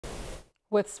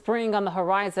With spring on the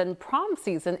horizon, prom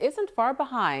season isn't far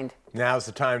behind. Now's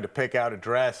the time to pick out a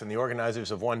dress, and the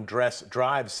organizers of One Dress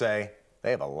Drive say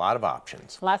they have a lot of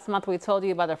options. Last month, we told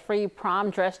you about a free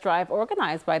prom dress drive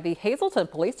organized by the Hazleton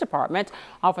Police Department.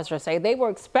 Officers say they were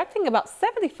expecting about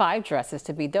 75 dresses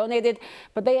to be donated,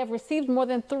 but they have received more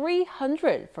than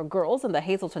 300 for girls in the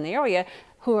Hazleton area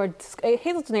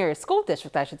Hazleton Area School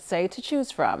District, I should say, to choose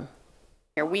from.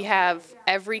 We have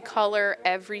every color,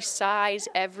 every size,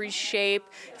 every shape.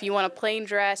 If you want a plain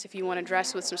dress, if you want a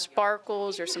dress with some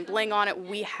sparkles or some bling on it,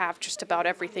 we have just about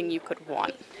everything you could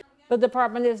want. The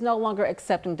department is no longer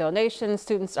accepting donations.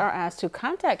 Students are asked to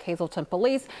contact Hazleton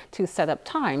Police to set up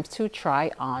times to try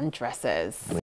on dresses.